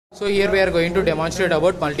So here we are going to demonstrate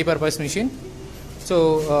about multi-purpose machine.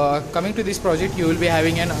 So coming to this project, you will be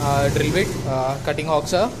having an drill bit, cutting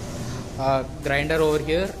auxer, grinder over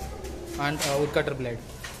here, and woodcutter blade.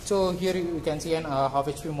 So here you can see an half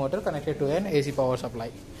HP motor connected to an AC power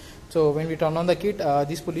supply. So when we turn on the kit,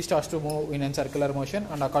 this pulley starts to move in a circular motion,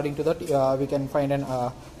 and according to that we can find an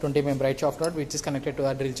 20 mm right shaft rod which is connected to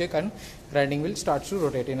a drill check, and grinding wheel starts to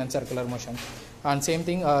rotate in a circular motion. And same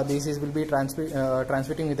thing, this will be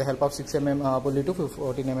transmitting with the help of 6 mm pulley to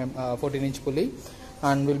 14 inch pulley,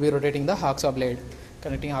 and will be rotating the hacksaw blade,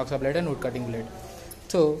 connecting hacksaw blade and wood cutting blade.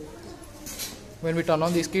 So when we turn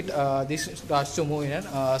on this kit, this starts to move in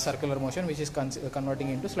a circular motion, which is converting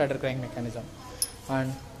into slider crank mechanism,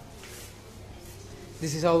 and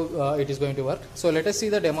this is how it is going to work. So let us see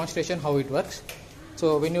the demonstration how it works.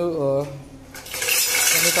 So when you turn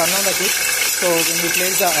on the kit, so when we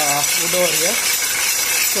place the wood over here,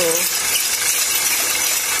 so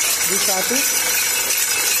we start to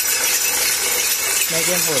make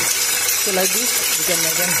a hole. So like this, we can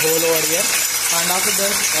make a hole over here, and after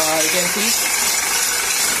that you can see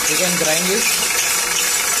we can grind this.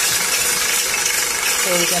 So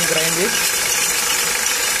we can grind this.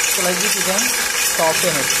 So like this, you can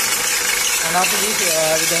soften it, and after this,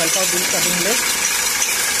 with the help of this cutting blade,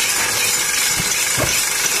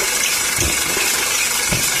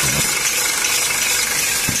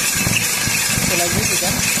 so like this you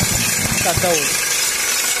can cut the wood,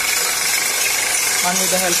 and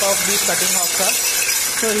with the help of this cutting hacksaw,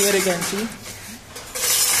 so here you can see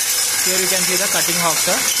the cutting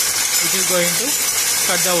hacksaw which is going to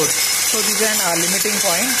cut the wood. So this is an limiting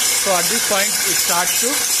point. So at this point it starts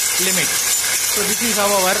to limit. So this is how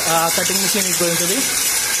our cutting machine is going to be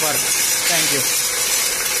work. Thank you.